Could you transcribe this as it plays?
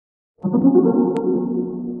The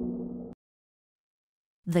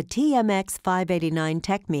TMX-589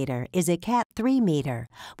 tech meter is a CATIII meter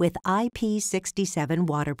with IP67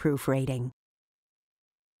 waterproof rating.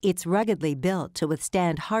 It's ruggedly built to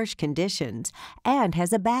withstand harsh conditions and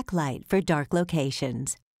has a backlight for dark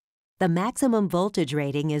locations. The maximum voltage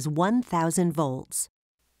rating is 1,000 volts.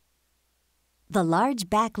 The large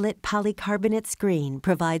backlit polycarbonate screen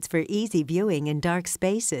provides for easy viewing in dark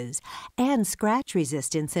spaces and scratch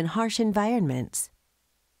resistance in harsh environments.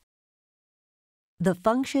 The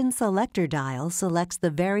function selector dial selects the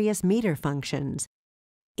various meter functions.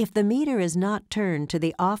 If the meter is not turned to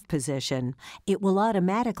the off position, it will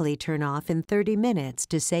automatically turn off in 30 minutes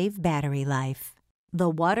to save battery life. The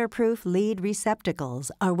waterproof lead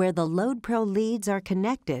receptacles are where the LoadPro leads are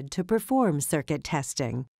connected to perform circuit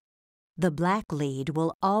testing. The black lead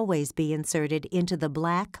will always be inserted into the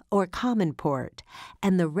black or common port,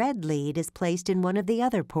 and the red lead is placed in one of the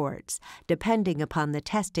other ports, depending upon the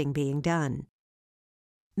testing being done.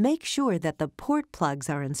 Make sure that the port plugs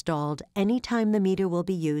are installed anytime the meter will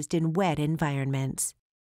be used in wet environments.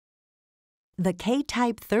 The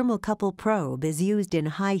K-type Thermocouple probe is used in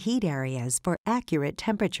high heat areas for accurate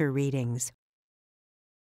temperature readings.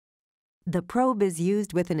 The probe is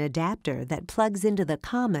used with an adapter that plugs into the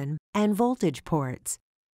common and voltage ports.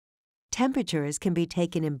 Temperatures can be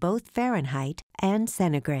taken in both Fahrenheit and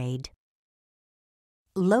centigrade.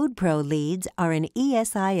 LoadPro leads are an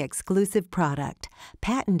ESI exclusive product,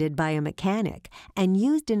 patented by a mechanic and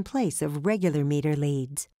used in place of regular meter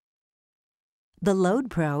leads. The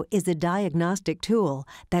LoadPro is a diagnostic tool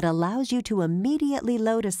that allows you to immediately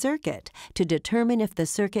load a circuit to determine if the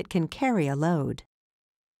circuit can carry a load.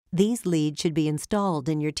 These leads should be installed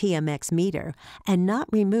in your TMX meter and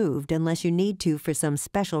not removed unless you need to for some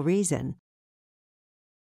special reason.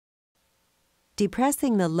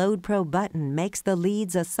 Depressing the LoadPro button makes the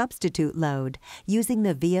leads a substitute load using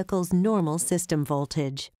the vehicle's normal system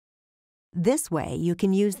voltage. This way, you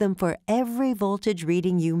can use them for every voltage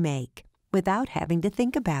reading you make without having to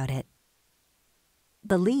think about it.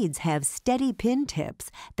 The leads have steady pin tips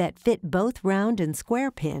that fit both round and square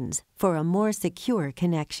pins for a more secure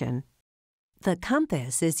connection. The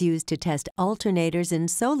compass is used to test alternators and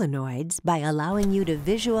solenoids by allowing you to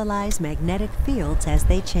visualize magnetic fields as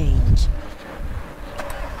they change.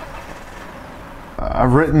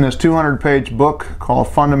 I've written this 200-page book called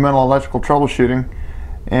Fundamental Electrical Troubleshooting,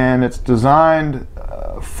 and it's designed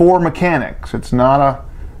for mechanics. It's not an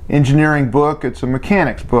engineering book, it's a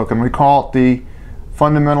mechanics book, and we call it the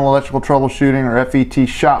Fundamental Electrical Troubleshooting, or FET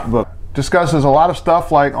shop book. It discusses a lot of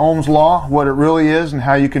stuff like Ohm's Law, what it really is and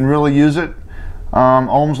how you can really use it.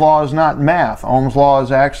 Ohm's Law is not math. Ohm's Law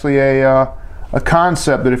is actually a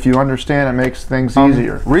concept that if you understand it makes things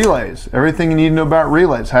easier. Relays, everything you need to know about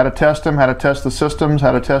relays, how to test them, how to test the systems,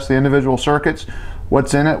 how to test the individual circuits,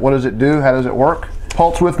 what's in it, what does it do, how does it work.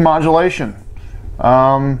 Pulse width modulation,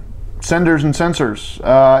 senders and sensors,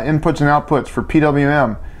 inputs and outputs for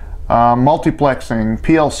PWM, multiplexing,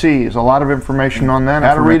 PLCs, a lot of information on that.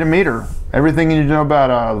 How to read a meter, everything you need to know about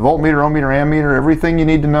a voltmeter, ohmmeter, ammeter, everything you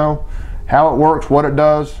need to know, how it works, what it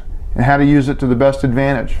does, and how to use it to the best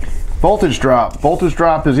advantage. Voltage drop. Voltage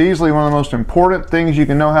drop is easily one of the most important things you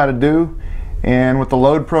can know how to do, and with the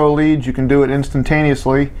LoadPro leads you can do it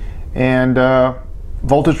instantaneously, and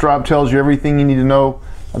voltage drop tells you everything you need to know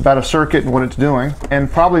about a circuit and what it's doing. And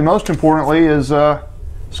probably most importantly is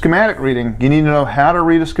schematic reading. You need to know how to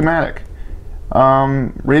read a schematic.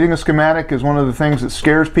 Reading a schematic is one of the things that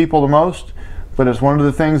scares people the most, but it's one of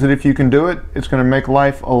the things that if you can do it, it's going to make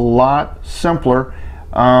life a lot simpler.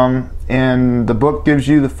 And the book gives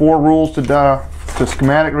you the 4 rules to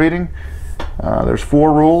schematic reading. There's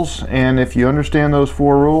 4 rules, and if you understand those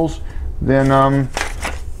 4 rules, then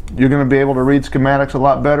you're going to be able to read schematics a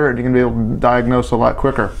lot better, and you're going to be able to diagnose a lot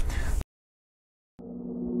quicker.